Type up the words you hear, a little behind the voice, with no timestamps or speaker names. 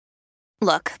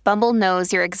Look, Bumble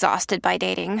knows you're exhausted by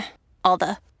dating. All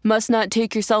the must not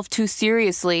take yourself too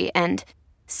seriously and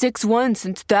 6'1"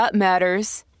 since that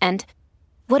matters. And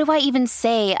what do I even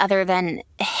say other than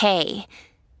hey?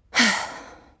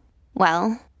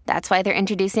 Well, that's why they're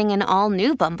introducing an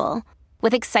all-new Bumble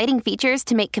with exciting features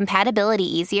to make compatibility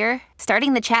easier,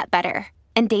 starting the chat better,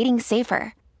 and dating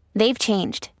safer. They've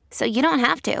changed, so you don't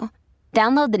have to.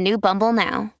 Download the new Bumble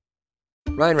now.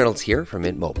 Ryan Reynolds here from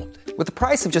Mint Mobile. With the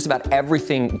price of just about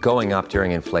everything going up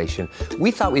during inflation, we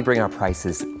thought we'd bring our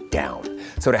prices down.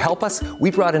 So to help us,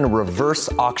 we brought in a reverse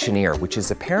auctioneer, which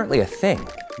is apparently a thing.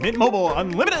 Mint Mobile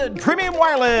Unlimited Premium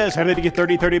Wireless. How to get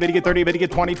 30, 30, bit to get 30, bit to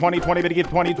get 20, 20, 20, bit to get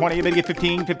 20, 20, bit to get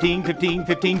 15, 15, 15,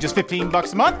 15, just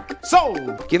 $15 a month?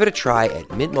 Sold! Give it a try at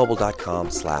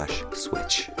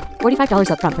mintmobile.com/switch.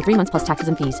 $45 up front for 3 months plus taxes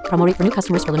and fees. Promo rate for new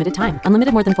customers for limited time.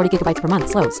 Unlimited more than 40 gigabytes per month.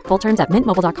 Slows full terms at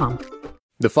mintmobile.com.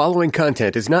 The following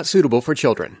content is not suitable for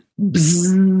children.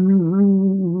 Bzzz.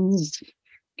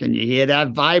 Can you hear that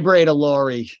vibrator,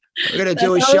 Lori? We're going to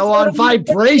do a show on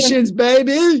vibrations,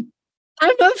 baby.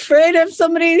 I'm afraid of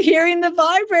somebody hearing the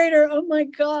vibrator. Oh my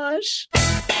gosh.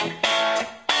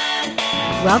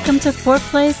 Welcome to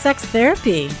Foreplay Sex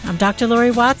Therapy. I'm Dr.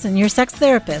 Lori Watson, your sex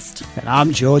therapist. And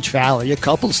I'm George Fowler, your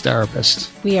couples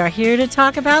therapist. We are here to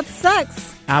talk about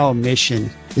sex. Our mission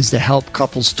is to help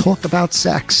couples talk about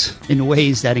sex in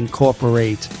ways that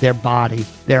incorporate their body,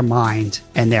 their mind,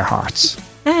 and their hearts.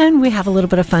 And we have a little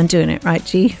bit of fun doing it, right,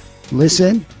 G?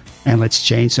 Listen, and let's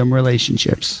change some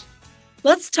relationships.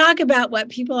 Let's talk about what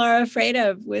people are afraid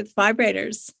of with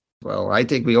vibrators. Well, I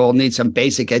think we all need some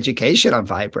basic education on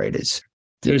vibrators.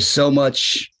 There's so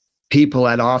much people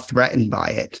that are threatened by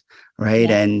it, right?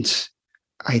 Yeah. And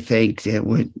I think that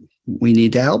we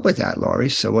need to help with that, Lori.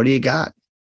 So what do you got?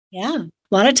 Yeah.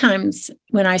 A lot of times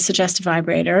when I suggest a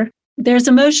vibrator, there's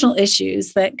emotional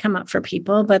issues that come up for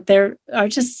people, but there are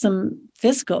just some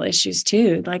physical issues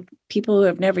too. Like people who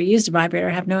have never used a vibrator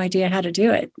have no idea how to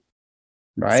do it.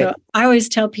 Right. So I always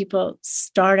tell people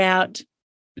start out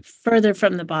further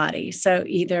from the body. So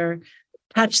either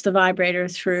touch the vibrator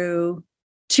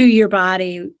to your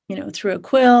body, through a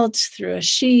quilt, through a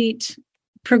sheet,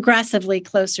 progressively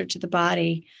closer to the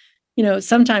body.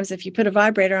 Sometimes if you put a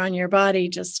vibrator on your body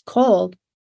just cold,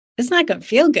 it's not going to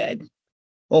feel good.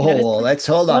 Let's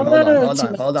hold on.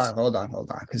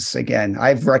 Because again,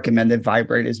 I've recommended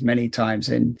vibrators many times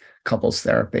in couples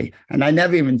therapy, and I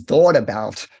never even thought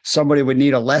about somebody would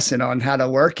need a lesson on how to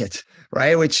work it,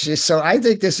 right? So I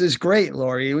think this is great,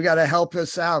 Lori. We got to help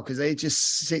us out because they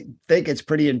just think it's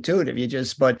pretty intuitive.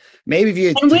 But maybe if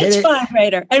you which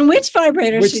vibrator?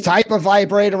 Which type of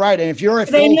vibrator, right? And if you're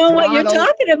they know what you're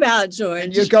talking about, George.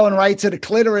 And you're going right to the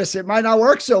clitoris, it might not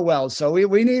work so well. So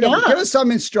we need to give us some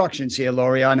instructions here,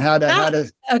 Lori, on how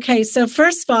to. Okay, so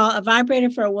first of all, a vibrator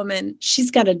for a woman,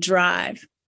 she's got to drive.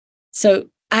 So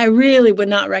I really would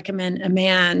not recommend a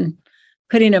man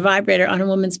putting a vibrator on a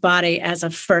woman's body as a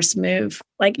first move,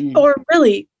 or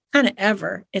really kind of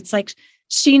ever. It's like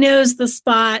she knows the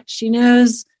spot. She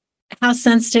knows how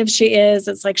sensitive she is.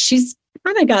 It's like she's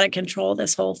kind of got to control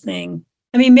this whole thing.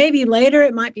 I mean, maybe later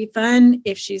it might be fun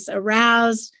if she's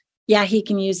aroused. Yeah, he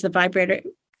can use the vibrator.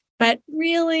 But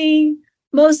really,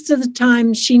 most of the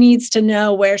time, she needs to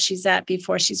know where she's at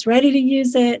before she's ready to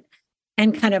use it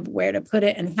and kind of where to put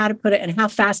it and how to put it and how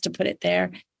fast to put it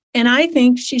there. And I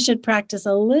think she should practice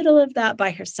a little of that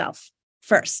by herself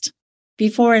first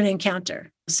before an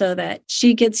encounter so that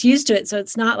she gets used to it. So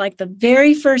it's not like the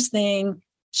very first thing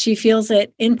she feels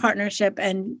it in partnership.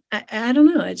 And I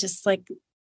don't know, it's just like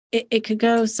it could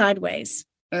go sideways.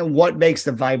 And what makes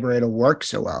the vibrator work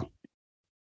so well?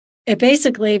 It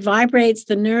basically vibrates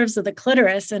the nerves of the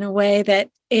clitoris in a way that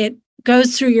it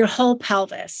goes through your whole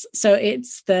pelvis. So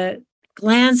it's the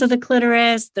glands of the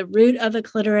clitoris, the root of the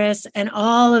clitoris, and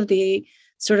all of the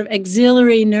sort of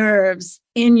auxiliary nerves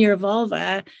in your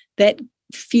vulva that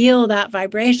feel that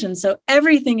vibration. So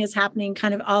everything is happening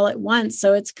kind of all at once.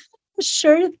 So it's kind of a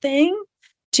sure thing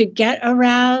to get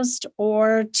aroused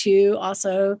or to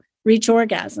also reach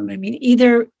orgasm. I mean,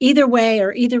 either way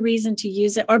or either reason to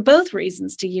use it or both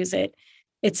reasons to use it,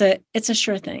 it's a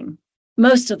sure thing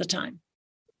most of the time.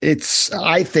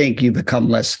 I think you become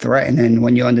less threatened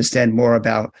when you understand more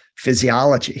about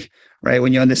physiology, right?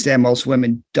 When you understand most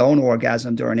women don't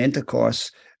orgasm during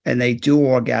intercourse and they do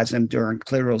orgasm during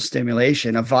clitoral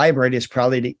stimulation, a vibrator is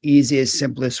probably the easiest,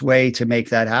 simplest way to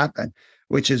make that happen,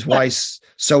 which is why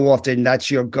so often that's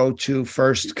your go-to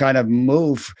first kind of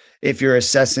move. If you're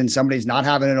assessing somebody's not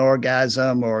having an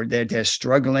orgasm or they're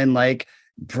struggling,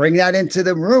 bring that into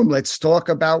the room. Let's talk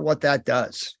about what that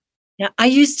does. Yeah, I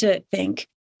used to think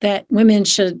that women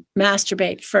should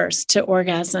masturbate first to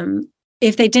orgasm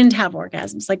if they didn't have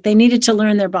orgasms, like they needed to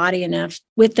learn their body enough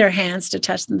with their hands to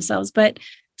touch themselves. But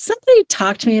somebody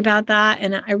talked to me about that,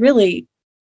 and I really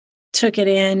took it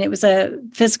in. It was a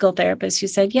physical therapist who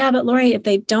said, yeah, but Lori, if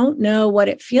they don't know what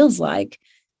it feels like,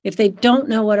 if they don't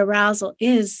know what arousal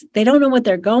is, they don't know what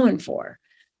they're going for.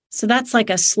 So that's like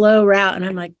a slow route. And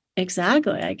I'm like,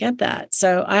 exactly, I get that.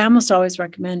 So I almost always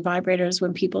recommend vibrators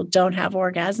when people don't have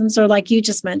orgasms, or like you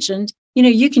just mentioned,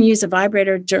 you can use a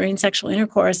vibrator during sexual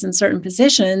intercourse in certain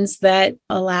positions that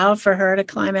allow for her to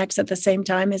climax at the same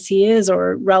time as he is,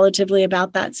 or relatively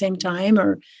about that same time,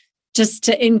 or just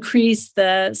to increase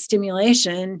the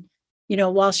stimulation,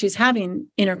 while she's having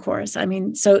intercourse. I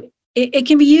mean, so it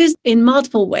can be used in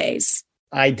multiple ways.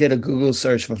 I did a Google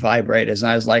search for vibrators,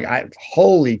 and I was like,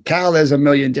 holy cow, there's a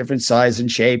million different sizes and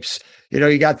shapes.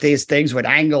 You got these things with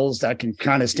angles that can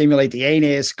kind of stimulate the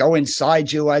anus, go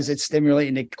inside you as it's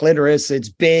stimulating the clitoris. It's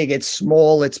big, it's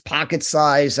small, it's pocket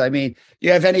size. I mean,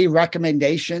 you have any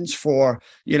recommendations for,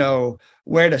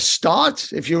 where to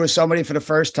start if you were somebody for the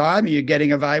first time and you're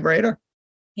getting a vibrator?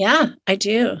 Yeah, I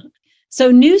do.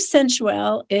 So New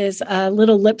Sensual is a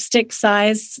little lipstick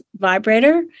size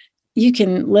vibrator. You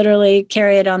can literally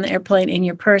carry it on the airplane in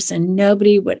your purse and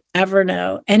nobody would ever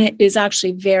know. And it is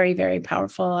actually very, very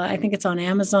powerful. I think it's on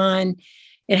Amazon.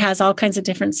 It has all kinds of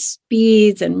different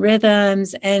speeds and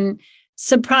rhythms. And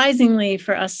surprisingly,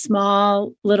 for a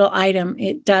small little item,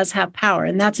 it does have power.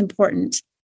 And that's important.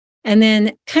 And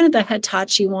then kind of the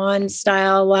Hitachi wand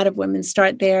style, a lot of women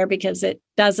start there because it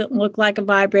doesn't look like a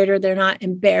vibrator. They're not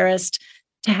embarrassed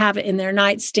to have it in their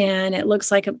nightstand. It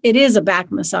looks like it is a back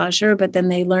massager, but then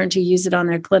they learn to use it on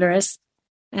their clitoris.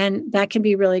 And that can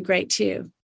be really great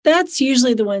too. That's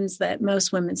usually the ones that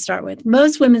most women start with.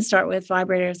 Most women start with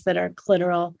vibrators that are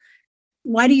clitoral.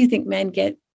 Why do you think men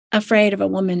get afraid of a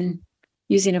woman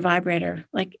using a vibrator?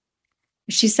 Like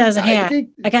she says, hey,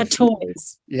 I got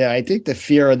toys. Yeah, I think the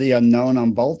fear of the unknown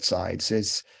on both sides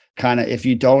is kind of, if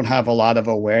you don't have a lot of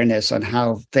awareness on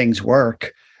how things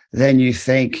work, then you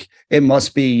think it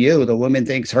must be you. The woman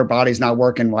thinks her body's not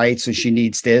working right, so she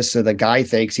needs this. Or the guy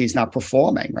thinks he's not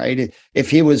performing, right?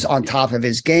 If he was on top of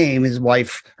his game, his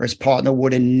wife or his partner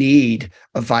wouldn't need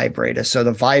a vibrator. So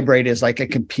the vibrator is like a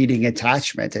competing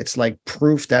attachment. It's like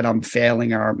proof that I'm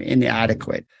failing or I'm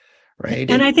inadequate, right?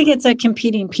 And I think it's a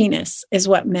competing penis is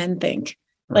what men think.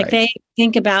 Like they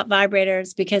think about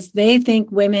vibrators because they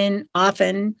think women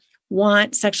often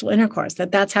want sexual intercourse,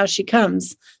 that's how she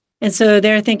comes. And so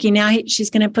they're thinking now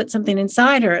she's going to put something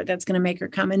inside her that's going to make her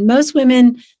come. And most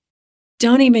women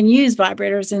don't even use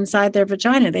vibrators inside their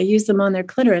vagina. They use them on their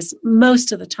clitoris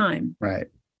most of the time. Right.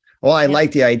 Well, I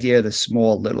like the idea of the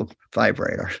small little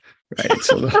vibrator. Right.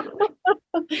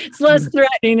 It's less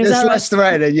threatening. It's less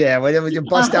threatening. Yeah. When you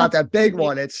bust out that big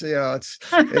one, it's a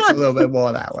little bit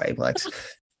more that way. But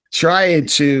trying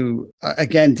to,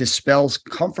 again, dispels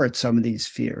comfort some of these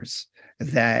fears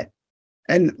that.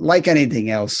 And like anything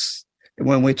else,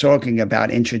 when we're talking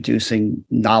about introducing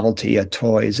novelty or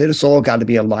toys, it's all got to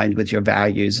be aligned with your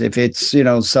values. If it's,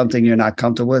 something you're not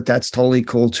comfortable with, that's totally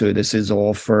cool too. This is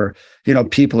all for,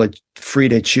 people are free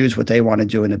to choose what they want to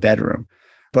do in the bedroom.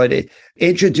 But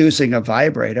introducing a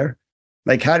vibrator,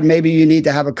 like maybe you need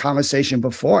to have a conversation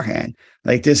beforehand.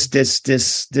 Like this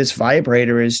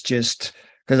vibrator is just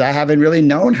because I haven't really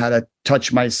known how to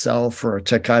touch myself or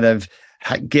to kind of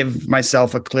give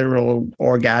myself a clitoral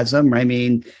orgasm. I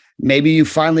mean, maybe you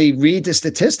finally read the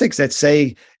statistics that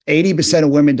say 80%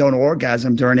 of women don't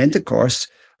orgasm during intercourse.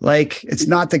 Like it's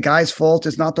not the guy's fault.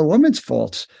 It's not the woman's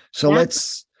fault. So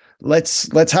let's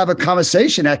have a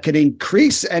conversation that could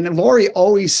increase. And Lori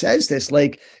always says this,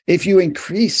 like if you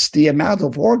increase the amount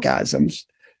of orgasms,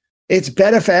 it's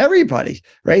better for everybody,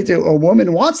 right? A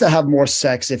woman wants to have more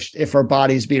sex if her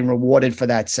body's being rewarded for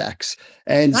that sex.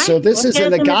 And so this is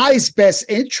in the guy's best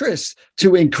interest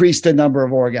to increase the number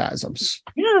of orgasms.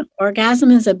 Yeah,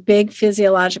 orgasm is a big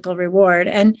physiological reward.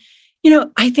 And,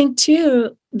 I think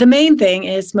too, the main thing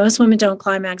is most women don't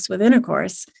climax with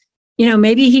intercourse.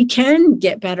 Maybe he can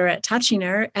get better at touching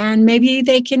her and maybe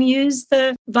they can use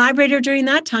the vibrator during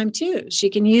that time too. She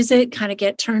can use it, kind of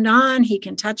get turned on. He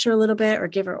can touch her a little bit or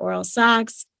give her oral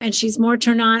sex and she's more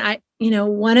turned on.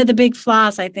 One of the big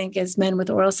flaws I think is men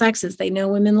with oral sex is they know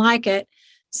women like it.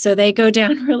 So they go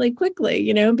down really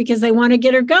quickly, because they want to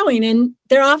get her going and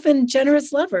they're often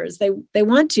generous lovers. They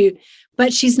want to,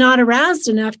 but she's not aroused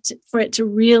enough for it to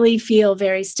really feel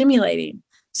very stimulating.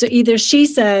 So either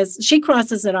she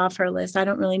crosses it off her list. I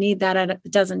don't really need that.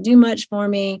 It doesn't do much for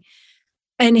me.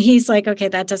 And he's like, okay,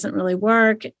 that doesn't really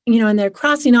work. And they're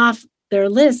crossing off their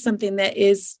list something that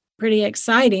is pretty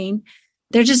exciting.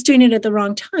 They're just doing it at the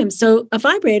wrong time. So a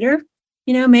vibrator,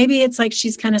 maybe it's like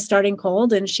she's kind of starting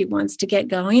cold and she wants to get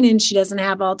going and she doesn't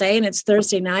have all day and it's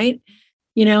Thursday night,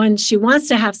 and she wants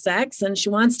to have sex and she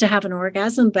wants to have an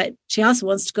orgasm, but she also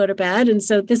wants to go to bed. And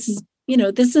so this is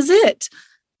it.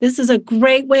 This is a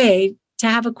great way to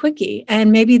have a quickie.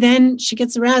 And maybe then she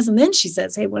gets aroused and then she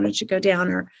says, hey, why don't you go down,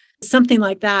 or something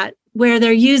like that, where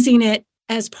they're using it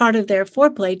as part of their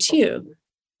foreplay too.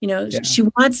 She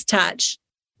wants touch,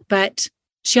 but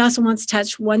she also wants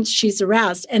touch once she's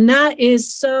aroused. And that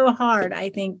is so hard, I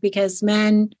think, because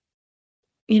men,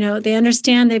 they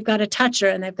understand they've got to touch her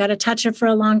and they've got to touch her for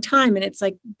a long time. And it's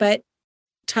like, but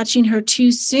touching her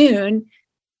too soon,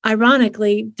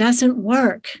 ironically, doesn't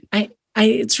work.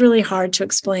 It's really hard to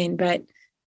explain, but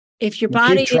if your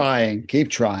body...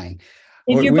 Keep trying.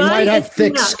 We might have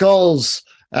thick skulls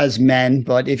as men,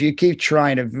 but if you keep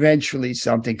trying, eventually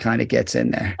something kind of gets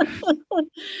in there.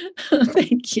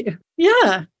 Thank you.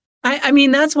 Yeah. I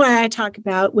mean, that's why I talk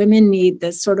about women need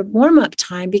this sort of warm-up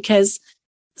time, because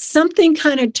something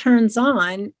kind of turns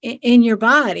on in your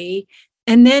body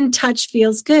and then touch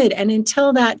feels good. And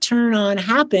until that turn on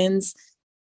happens,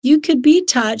 you could be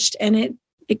touched and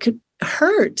it could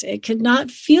hurt. It could not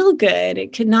feel good.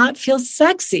 It could not feel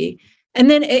sexy.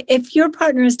 And then if your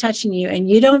partner is touching you and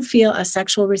you don't feel a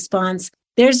sexual response,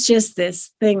 there's just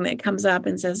this thing that comes up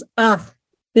and says, oh,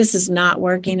 this is not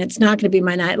working. It's not going to be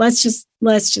my night. Let's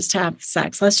just have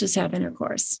sex. Let's just have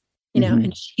intercourse,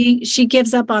 and she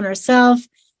gives up on herself.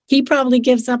 He probably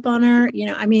gives up on her,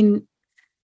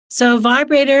 so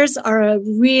vibrators are a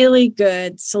really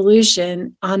good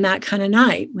solution on that kind of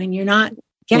night when you're not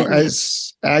getting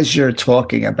as you're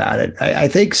talking about it, I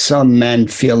think some men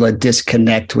feel a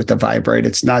disconnect with the vibrator.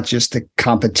 It's not just a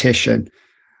competition,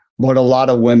 but a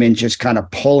lot of women just kind of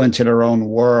pull into their own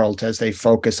world as they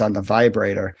focus on the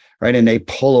vibrator, right? And they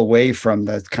pull away from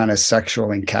the kind of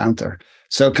sexual encounter.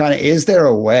 So kind of, is there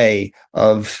a way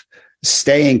of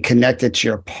staying connected to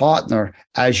your partner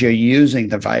as you're using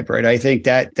the vibrator? I think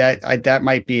that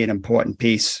might be an important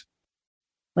piece.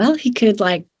 Well, he could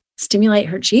stimulate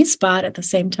her G-spot at the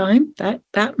same time.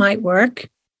 That might work.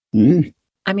 I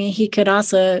mean, he could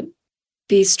also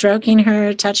be stroking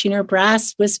her, touching her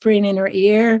breast, whispering in her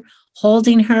ear,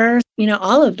 holding her.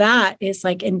 All of that is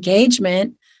like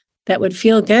engagement that would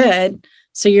feel good.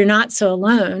 So you're not so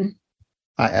alone.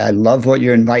 I love what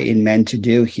you're inviting men to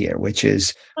do here, which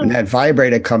is when that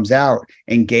vibrator comes out,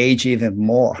 engage even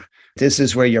more. This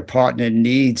is where your partner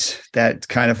needs that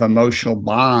kind of emotional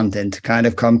bond and to kind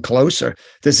of come closer.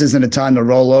 This isn't a time to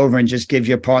roll over and just give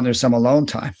your partner some alone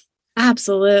time.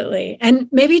 Absolutely. And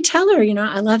maybe tell her,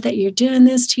 I love that you're doing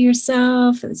this to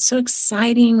yourself. It's so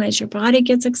exciting as your body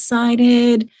gets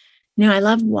excited. I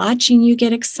love watching you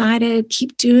get excited.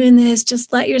 Keep doing this.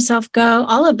 Just let yourself go.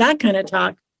 All of that kind of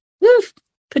talk. Woof,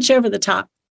 put you over the top.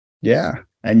 Yeah.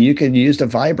 And you can use the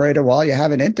vibrator while you're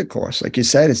having intercourse. Like you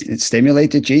said, it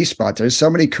stimulates the G-spot. There's so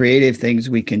many creative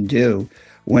things we can do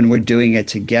when we're doing it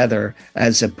together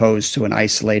as opposed to an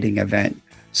isolating event.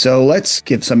 So let's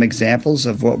give some examples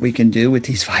of what we can do with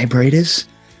these vibrators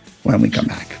when we come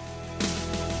back.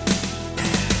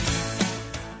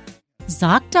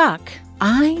 ZocDoc.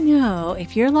 I know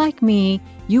if you're like me,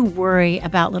 you worry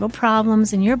about little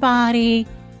problems in your body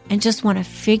and just want to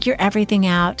figure everything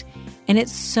out. And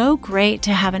it's so great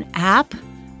to have an app,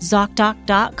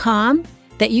 ZocDoc.com,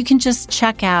 that you can just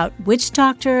check out which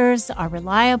doctors are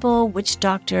reliable, which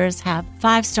doctors have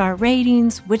 5-star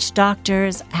ratings, which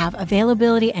doctors have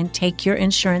availability and take your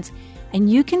insurance. And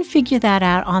you can figure that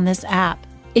out on this app.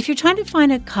 If you're trying to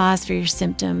find a cause for your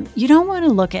symptom, you don't want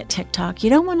to look at TikTok, you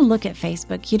don't want to look at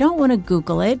Facebook, you don't want to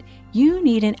Google it. You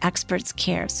need an expert's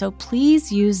care. So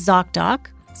please use ZocDoc.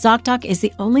 ZocDoc is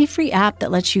the only free app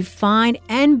that lets you find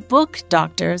and book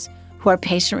doctors who are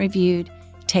patient-reviewed,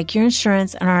 take your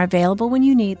insurance, and are available when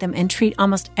you need them, and treat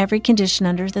almost every condition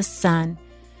under the sun.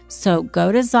 So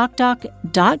go to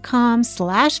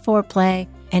ZocDoc.com/foreplay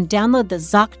and download the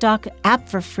ZocDoc app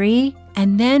for free,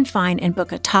 and then find and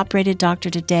book a top-rated doctor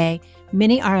today.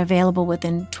 Many are available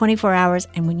within 24 hours,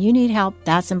 and when you need help,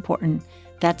 that's important.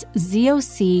 That's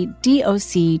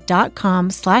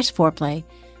ZocDoc.com/foreplay.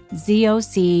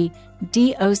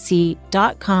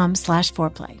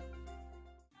 ZocDoc.com/foreplay.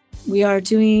 We are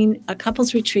doing a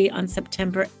couples retreat on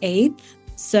September 8th.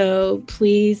 So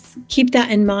please keep that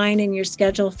in mind in your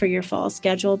schedule for your fall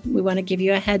schedule. We want to give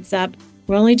you a heads up.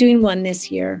 We're only doing one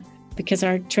this year because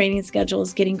our training schedule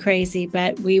is getting crazy,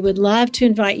 but we would love to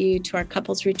invite you to our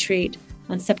couples retreat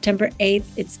on September 8th.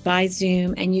 It's by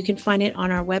Zoom, and you can find it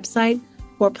on our website,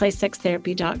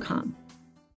 foreplaysextherapy.com.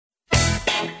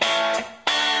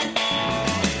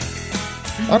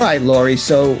 All right, Lori.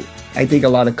 So I think a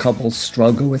lot of couples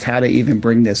struggle with how to even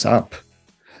bring this up.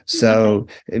 So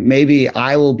maybe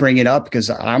I will bring it up because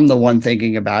I'm the one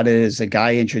thinking about it as the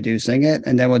guy introducing it.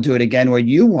 And then we'll do it again where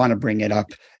you want to bring it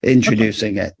up,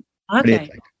 introducing it. What do you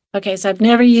think? Okay. So I've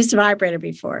never used a vibrator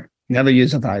before. Never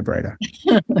use a vibrator.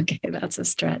 Okay. That's a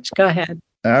stretch. Go ahead.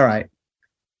 All right.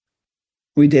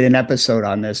 We did an episode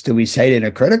on this. Do we say it in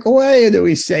a critical way or do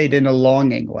we say it in a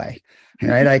longing way?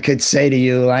 Right. I could say to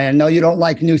you, I know you don't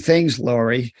like new things,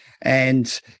 Lori,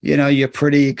 and you're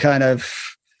pretty kind of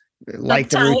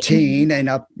like the routine and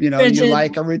rigid. You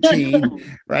like a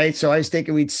routine, right? So I was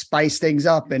thinking we'd spice things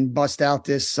up and bust out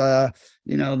this,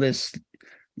 this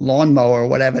lawnmower or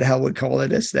whatever the hell we call it,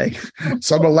 this thing,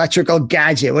 some electrical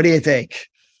gadget. What do you think?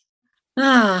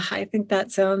 I think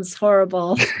that sounds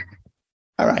horrible.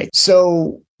 All right.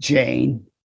 So Jane,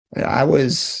 I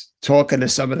was talking to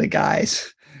some of the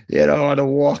guys, on a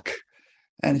walk,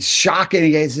 and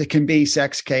shocking as it can be,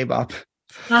 sex came up,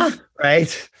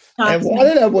 right? And one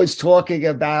of them was talking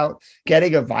about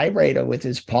getting a vibrator with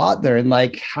his partner and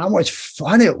like how much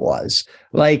fun it was.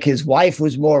 Like his wife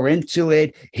was more into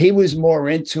it. He was more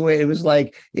into it. It was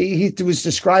like he was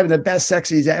describing the best sex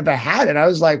he's ever had. And I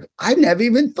was like, I never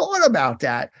even thought about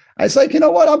that. I was like, you know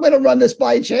what? I'm going to run this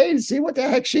by Jane and see what the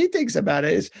heck she thinks about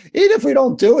it. Even if we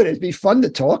don't do it, it'd be fun to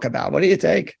talk about. What do you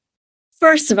think?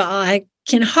 First of all, I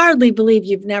can hardly believe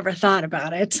you've never thought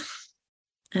about it.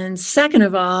 And second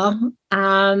of all,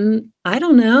 I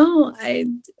don't know.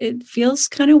 It feels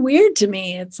kind of weird to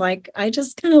me. It's like, I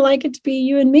just kind of like it to be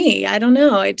you and me. I don't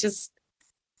know.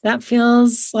 That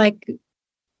feels like,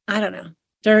 I don't know,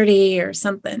 dirty or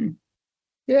something.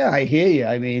 Yeah, I hear you.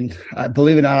 I mean,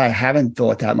 believe it or not, I haven't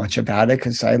thought that much about it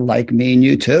because I like me and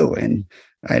you too. And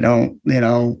I don't,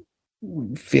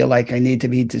 feel like I need to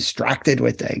be distracted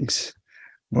with things.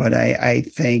 But I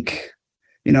think,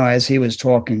 as he was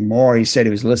talking more, he said he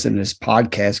was listening to this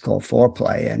podcast called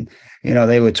Foreplay. And,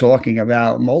 they were talking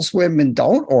about most women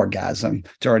don't orgasm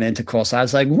during intercourse. I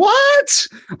was like, what?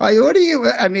 What do you,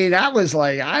 that was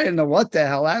like, I didn't know what the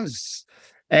hell that was.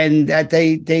 And that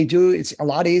they do, it's a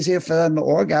lot easier for them to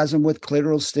orgasm with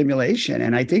clitoral stimulation.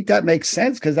 And I think that makes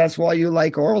sense because that's why you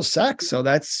like oral sex. So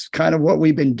that's kind of what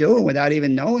we've been doing without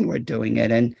even knowing we're doing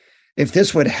it. And if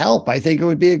this would help, I think it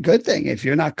would be a good thing. If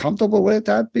you're not comfortable with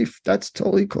it, that's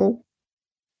totally cool.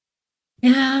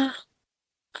 Yeah,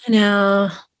 I know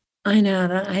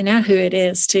that. I know who it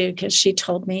is too, because she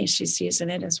told me she's using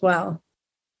it as well.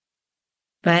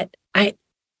 But I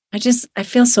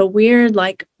feel so weird.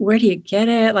 Like, where do you get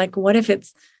it? Like, what if it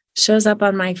shows up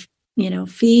on my,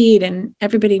 feed and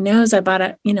everybody knows I bought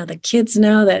it, the kids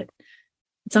know that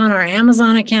it's on our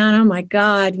Amazon account. Oh my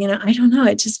God. I don't know.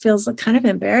 It just feels kind of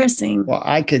embarrassing. Well,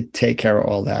 I could take care of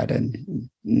all that and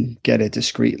get it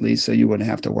discreetly so you wouldn't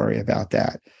have to worry about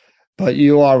that. But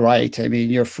you are right. I mean,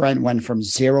 your friend went from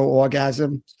 0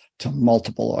 orgasm to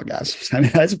multiple orgasms. I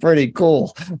mean, that's pretty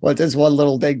cool what this one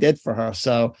little thing did for her.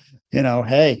 So,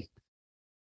 hey.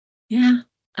 Yeah,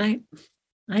 I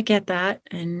get that.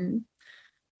 And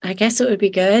I guess it would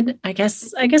be good. I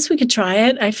guess we could try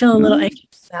it. I feel a little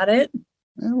anxious about it.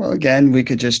 Well, again, we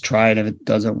could just try it. If it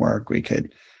doesn't work, we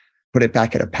could put it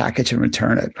back in a package and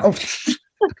return it. Oh.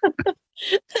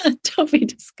 Don't be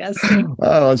disgusting.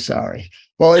 Oh, sorry.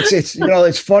 Well,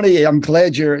 it's funny. I'm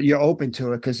glad you're open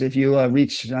to it because if you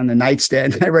reach on the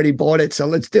nightstand, I already bought it. So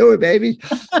let's do it, baby.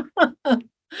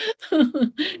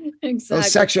 Exactly.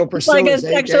 Those sexual pursuers. Like a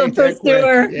sexual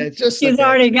pursuer. Yeah, she's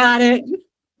already got it.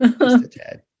 Just a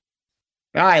tad.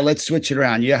 All right, let's switch it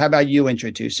around. How about you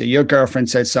introduce it? Your girlfriend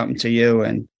said something to you,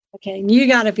 and okay, you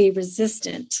got to be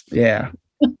resistant. Yeah.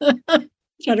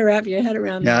 Try to wrap your head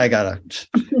around that. Yeah, I gotta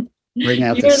bring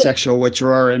out the sexual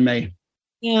withdrawer in me.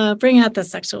 Yeah, bring out the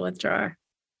sexual withdrawer.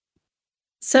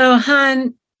 So,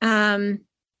 hon,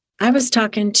 I was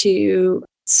talking to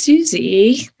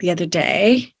Susie the other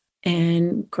day,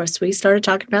 and of course, we started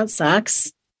talking about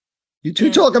sex. You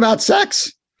two talk about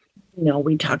sex? No,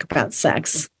 we talk about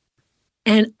sex.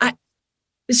 And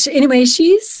anyway,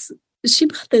 she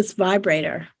bought this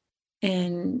vibrator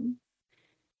and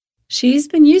she's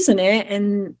been using it.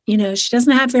 And, she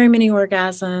doesn't have very many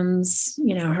orgasms.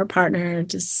 Her partner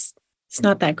just, it's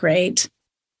not that great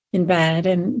in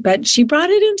bed. But she brought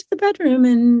it into the bedroom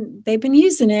and they've been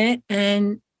using it.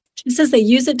 And she says they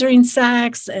use it during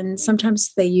sex and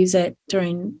sometimes they use it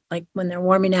during like when they're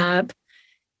warming up.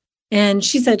 And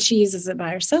she said she uses it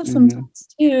by herself sometimes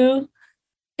too.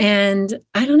 And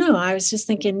I don't know, I was just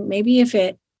thinking maybe if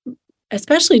it,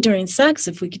 especially during sex,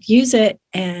 if we could use it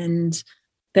and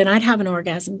then I'd have an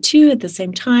orgasm too at the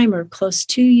same time or close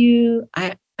to you.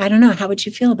 I don't know. How would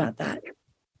you feel about that?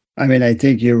 I mean, I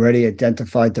think you already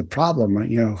identified the problem.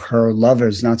 Her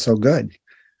lover's not so good.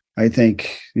 I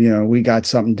think, we got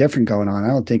something different going on. I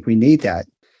don't think we need that.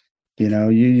 You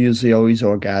usually always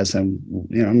orgasm,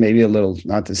 maybe a little,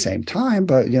 not the same time,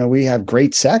 but, we have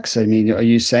great sex. I mean, are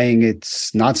you saying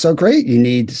it's not so great? You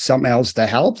need something else to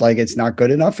help? Like it's not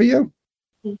good enough for you?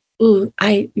 Ooh,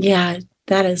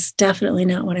 that is definitely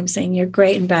not what I'm saying. You're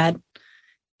great in bed.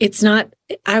 It's not,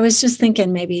 I was just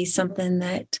thinking maybe something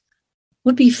that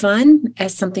would be fun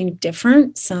as something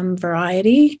different, some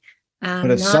variety.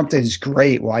 But if something's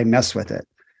great, why mess with it?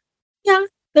 Yeah,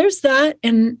 there's that.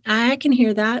 And I can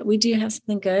hear that. We do have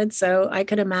something good. So I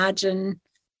could imagine,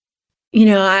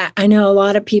 I know a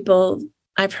lot of people,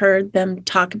 I've heard them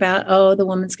talk about, oh, the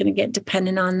woman's going to get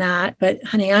dependent on that. But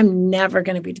honey, I'm never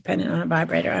going to be dependent on a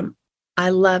vibrator. I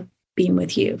love being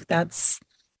with you. That's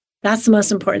the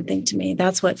most important thing to me.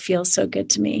 That's what feels so good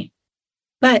to me.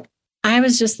 But I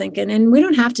was just thinking, and we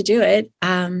don't have to do it,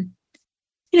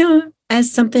 as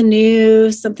something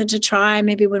new, something to try,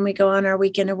 maybe when we go on our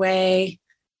weekend away,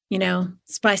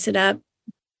 spice it up,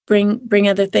 bring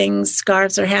other things,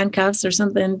 scarves or handcuffs or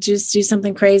something, just do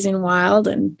something crazy and wild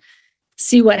and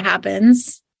see what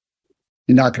happens.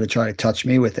 You're not going to try to touch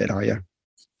me with it, are you?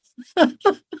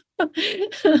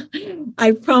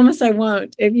 I promise I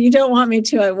won't. If you don't want me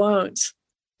to, I won't.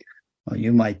 Well,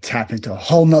 you might tap into a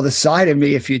whole nother side of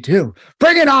me if you do.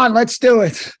 Bring it on. Let's do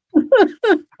it.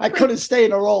 I couldn't stay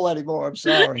in a role anymore. I'm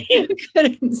sorry. You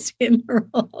couldn't stay in a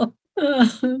role.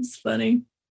 Oh, that's funny.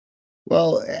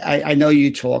 Well, I know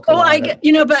you talk. But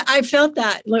I felt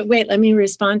that. Wait, let me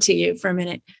respond to you for a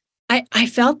minute. I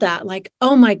felt that like,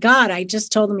 oh my God, I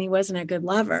just told him he wasn't a good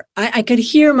lover. I could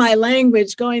hear my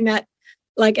language going that,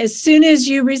 like, as soon as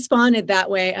you responded that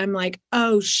way, I'm like,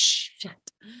 oh shit.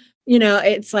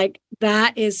 It's like,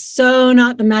 that is so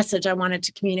not the message I wanted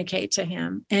to communicate to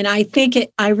him. And I think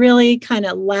I really kind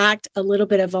of lacked a little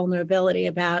bit of vulnerability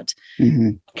about,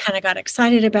 kind of got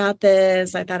excited about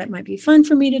this. I thought it might be fun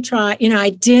for me to try.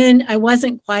 I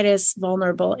wasn't quite as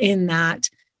vulnerable in that.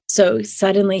 So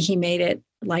suddenly he made it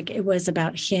like it was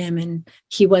about him and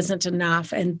he wasn't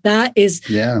enough. And that is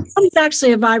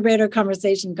actually a vibrator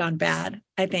conversation gone bad,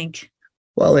 I think.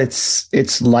 Well,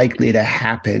 it's likely to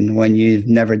happen when you've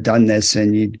never done this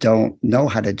and you don't know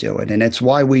how to do it. And it's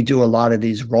why we do a lot of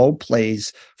these role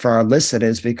plays for our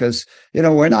listeners, because,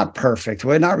 we're not perfect.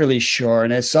 We're not really sure.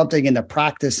 And there's something in the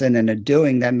practice and in the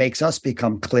doing that makes us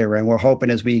become clearer. And we're hoping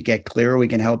as we get clearer, we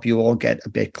can help you all get a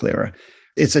bit clearer.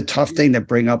 It's a tough thing to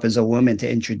bring up as a woman, to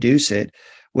introduce it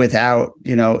without,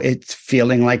 it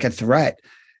feeling like a threat.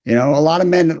 A lot of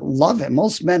men love it.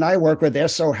 Most men I work with, they're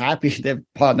so happy their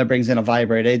partner brings in a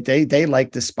vibrator. They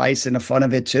like the spice and the fun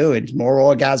of it too. It's more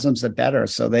orgasms, the better.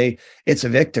 So it's a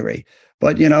victory.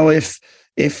 But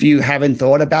if you haven't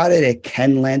thought about it, it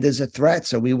can land as a threat.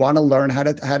 So we want to learn how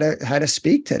to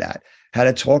speak to that. How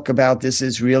to talk about this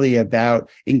is really about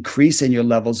increasing your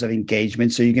levels of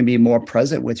engagement so you can be more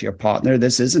present with your partner.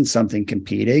 This isn't something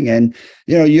competing. And,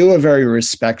 you were very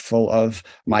respectful of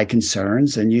my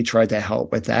concerns and you tried to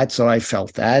help with that. So I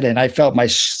felt that. And I felt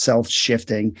myself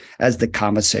shifting as the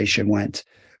conversation went.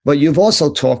 But you've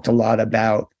also talked a lot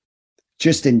about,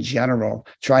 just in general,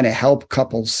 trying to help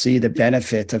couples see the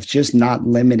benefit of just not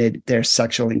limiting their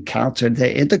sexual encounter,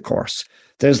 their intercourse.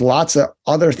 There's lots of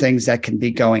other things that can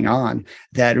be going on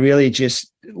that really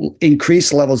just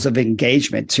increase levels of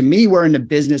engagement. To me, we're in the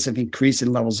business of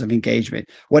increasing levels of engagement.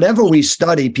 Whatever we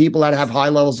study, people that have high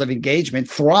levels of engagement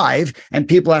thrive, and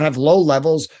people that have low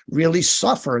levels really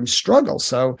suffer and struggle.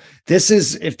 So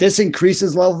if this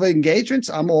increases level of engagements,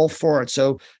 I'm all for it.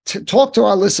 So to talk to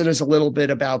our listeners a little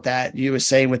bit about that, you were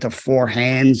saying with the 4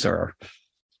 hands or.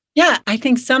 Yeah, I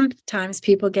think sometimes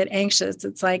people get anxious.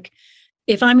 It's like,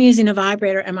 if I'm using a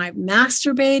vibrator, am I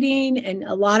masturbating? And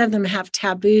a lot of them have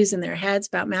taboos in their heads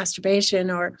about masturbation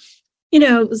or,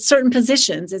 certain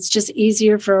positions. It's just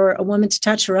easier for a woman to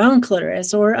touch her own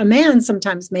clitoris, or a man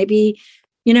sometimes maybe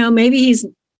he's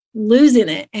losing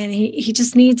it and he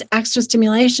just needs extra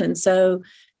stimulation. So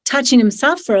touching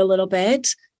himself for a little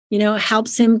bit,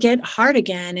 helps him get hard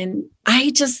again. And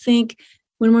I just think,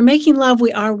 when we're making love,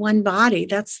 we are one body.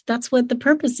 That's what the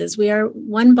purpose is. We are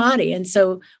one body. And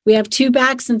so we have 2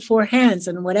 backs and 4 hands,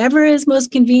 and whatever is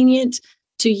most convenient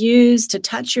to use to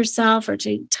touch yourself or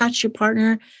to touch your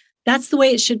partner, that's the way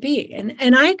it should be.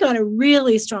 And I got a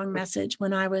really strong message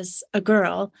when I was a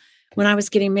girl, when I was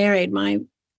getting married. My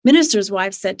minister's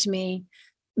wife said to me,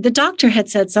 the doctor had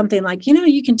said something like,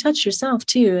 you can touch yourself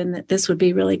too, and that this would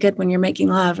be really good when you're making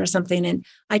love or something. And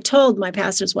I told my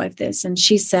pastor's wife this, and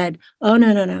she said, oh,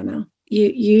 no.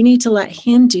 You need to let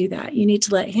him do that. You need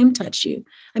to let him touch you.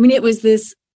 I mean, it was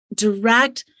this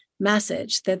direct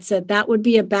message that said that would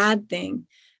be a bad thing,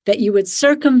 that you would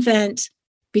circumvent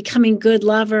becoming good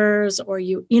lovers, or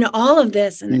all of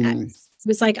this. And it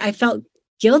was like, I felt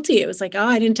guilty. It was like, oh,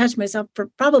 I didn't touch myself for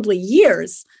probably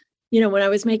years, when I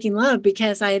was making love,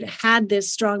 because I had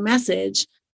this strong message.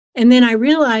 And then I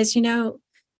realized,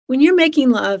 when you're making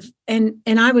love, and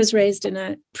I was raised in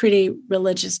a pretty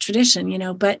religious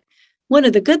tradition, but one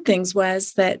of the good things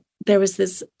was that there was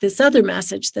this other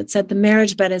message that said the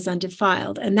marriage bed is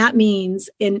undefiled. And that means,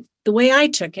 in the way I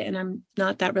took it, and I'm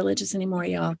not that religious anymore,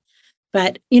 y'all,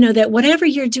 but that whatever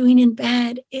you're doing in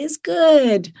bed is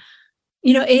good.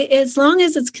 As long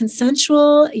as it's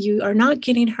consensual, you are not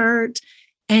getting hurt,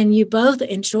 and you both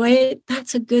enjoy it,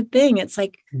 that's a good thing. It's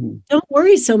like, don't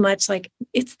worry so much. Like,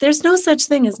 there's no such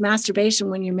thing as masturbation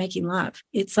when you're making love.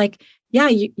 It's like, yeah,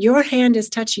 your hand is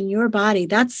touching your body.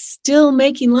 That's still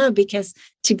making love, because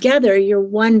together you're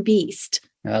one beast.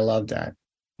 I love that.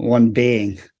 One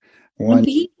being. One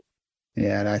being.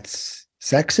 Yeah, that's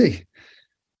sexy.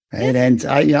 Right? Yeah. And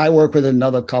I work with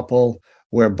another couple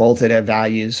where both of their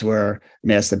values were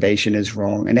masturbation is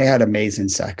wrong, and they had amazing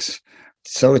sex.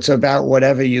 So it's about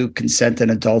whatever you consenting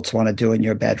adults want to do in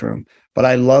your bedroom. But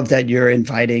I love that you're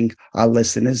inviting our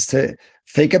listeners to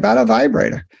think about a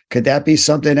vibrator. Could that be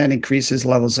something that increases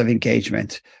levels of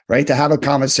engagement, right? To have a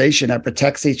conversation that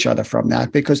protects each other from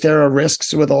that, because there are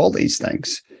risks with all these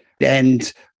things.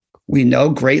 And we know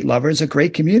great lovers are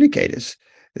great communicators.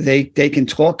 They can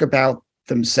talk about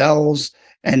themselves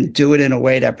and do it in a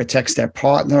way that protects their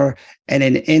partner. And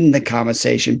in the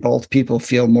conversation, both people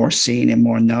feel more seen and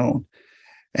more known.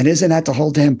 And isn't that the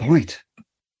whole damn point?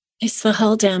 It's the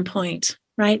whole damn point,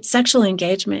 right? Sexual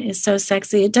engagement is so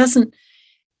sexy. You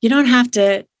don't have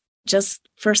to just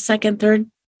first, second, third,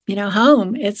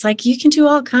 home. It's like you can do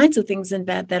all kinds of things in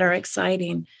bed that are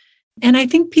exciting. And I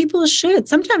think people should.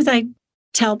 Sometimes I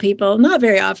tell people, not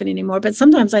very often anymore, but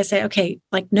sometimes I say, okay,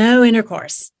 like no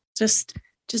intercourse, just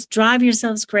drive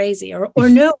yourselves crazy, or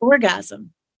no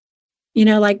orgasm.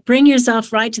 Like bring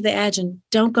yourself right to the edge and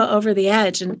don't go over the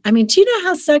edge. And I mean, do you know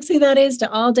how sexy that is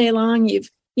to all day long?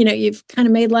 You've kind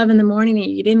of made love in the morning and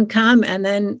you didn't come. And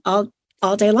then all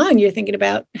day long, you're thinking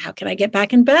about how can I get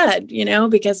back in bed,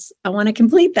 because I want to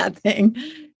complete that thing.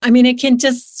 I mean, it can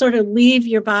just sort of leave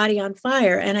your body on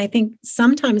fire. And I think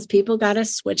sometimes people got to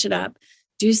switch it up,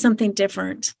 do something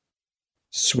different.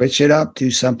 Switch it up, do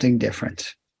something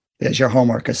different. There's your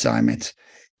homework assignment.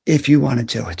 If you want to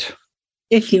do it.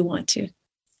 If you want to.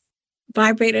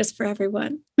 Vibrators for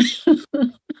everyone.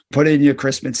 Put it in your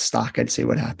Christmas stock and see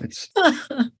what happens.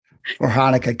 Or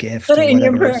Hanukkah gift. Put it in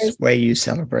your purse. Way you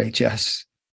celebrate, yes.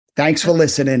 Thanks for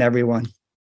listening, everyone.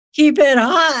 Keep it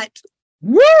hot.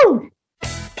 Woo!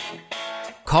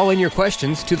 Call in your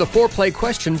questions to the 4Play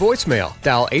question voicemail.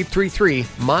 Dial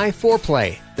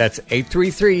 833-MY-4Play. That's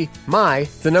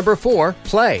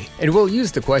 833-MY-4-Play. And we'll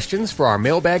use the questions for our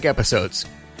mailbag episodes.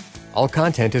 All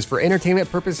content is for entertainment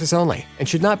purposes only and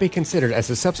should not be considered as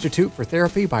a substitute for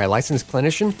therapy by a licensed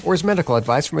clinician or as medical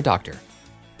advice from a doctor.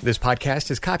 This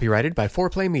podcast is copyrighted by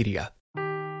 4Play Media.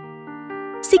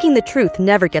 Seeking the truth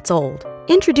never gets old.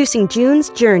 Introducing June's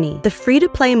Journey, the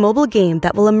free-to-play mobile game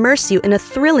that will immerse you in a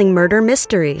thrilling murder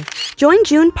mystery. Join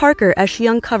June Parker as she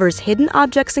uncovers hidden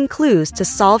objects and clues to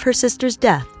solve her sister's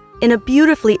death in a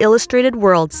beautifully illustrated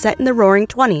world set in the Roaring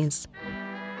 20s.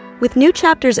 With new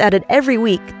chapters added every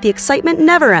week, the excitement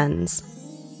never ends.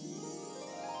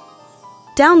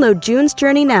 Download June's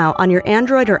Journey now on your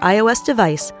Android or iOS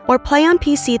device, or play on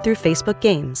PC through Facebook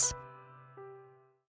Games.